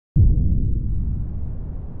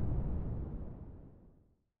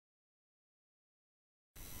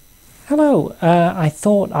Hello, I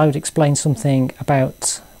thought I would explain something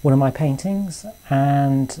about one of my paintings,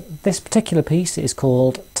 and this particular piece is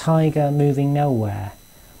called Tiger Moving Nowhere,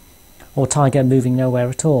 or Tiger Moving Nowhere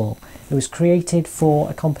at All. It was created for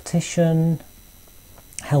a competition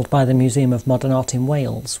held by the Museum of Modern Art in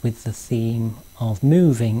Wales with the theme of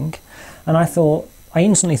moving, and I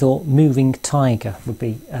instantly thought moving tiger would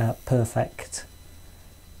be a perfect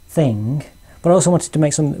thing. But I also wanted to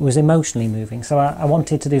make something that was emotionally moving, so I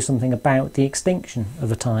wanted to do something about the extinction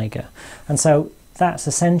of a tiger. And so that's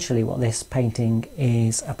essentially what this painting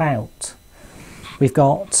is about. We've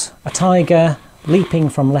got a tiger leaping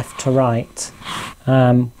from left to right,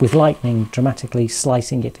 with lightning dramatically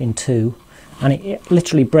slicing it in two, and it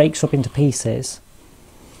literally breaks up into pieces.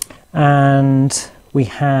 And we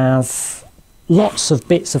have lots of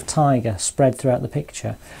bits of tiger spread throughout the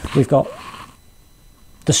picture. We've got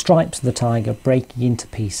the stripes of the tiger breaking into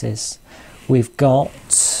pieces. We've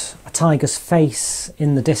got a tiger's face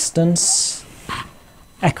in the distance,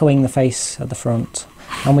 echoing the face at the front.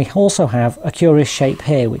 And we also have a curious shape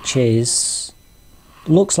here, which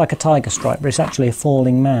looks like a tiger stripe, but it's actually a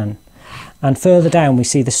falling man. And further down we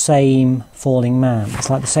see the same falling man.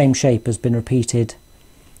 It's like the same shape has been repeated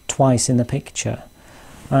twice in the picture.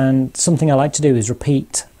 And something I like to do is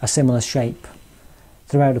repeat a similar shape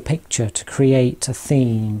throughout a picture to create a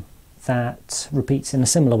theme that repeats in a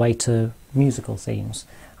similar way to musical themes.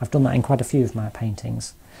 I've done that in quite a few of my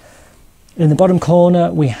paintings. In the bottom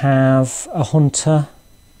corner we have a hunter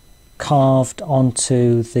carved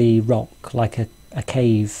onto the rock like a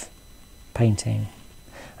cave painting,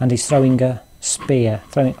 and he's throwing a spear,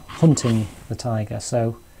 hunting the tiger,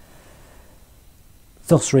 so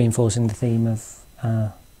thus reinforcing the theme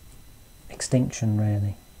of extinction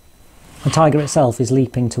really. The tiger itself is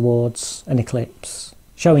leaping towards an eclipse,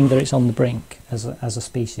 showing that it's on the brink as a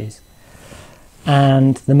species.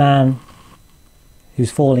 And the man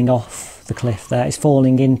who's falling off the cliff there is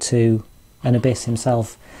falling into an abyss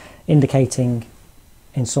himself, indicating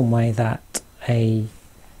in some way that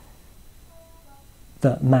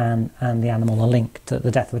man and the animal are linked, that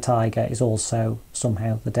the death of a tiger is also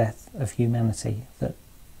somehow the death of humanity, that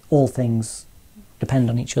all things depend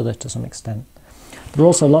on each other to some extent. There are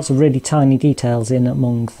also lots of really tiny details in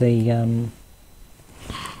among the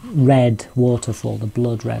red waterfall, the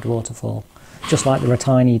blood red waterfall, just like there are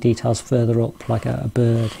tiny details further up, like a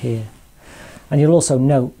bird here. And you'll also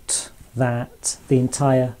note that the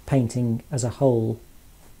entire painting as a whole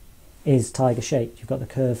is tiger shaped. You've got the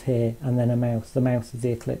curve here and then the mouth of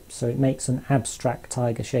the eclipse, so it makes an abstract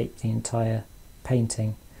tiger shape, the entire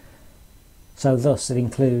painting. So thus it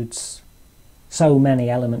includes so many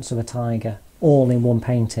elements of a tiger all in one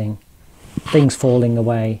painting, things falling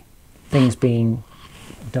away, things being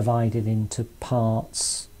divided into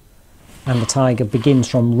parts, and the tiger begins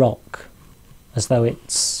from rock as though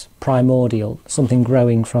it's primordial, something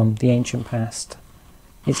growing from the ancient past.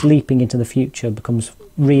 It's leaping into the future, becomes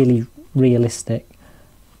really realistic,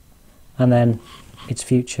 and then its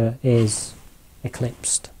future is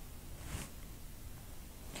eclipsed.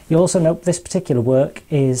 You'll also note this particular work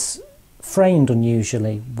is framed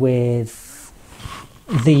unusually with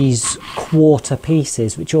these quarter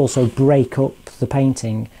pieces which also break up the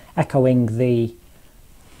painting, echoing the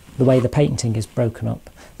way the painting is broken up.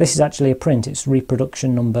 This is actually a print. It's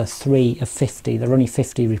reproduction number 3 of 50. There are only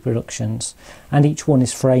 50 reproductions and each one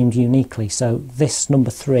is framed uniquely, so this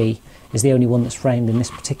number 3 is the only one that's framed in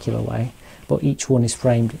this particular way, but each one is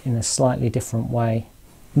framed in a slightly different way.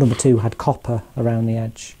 Number 2 had copper around the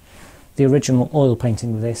edge. The original oil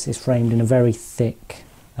painting of this is framed in a very thick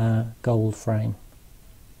gold frame.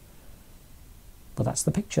 But that's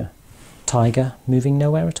the picture. Tiger moving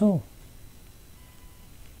nowhere at all.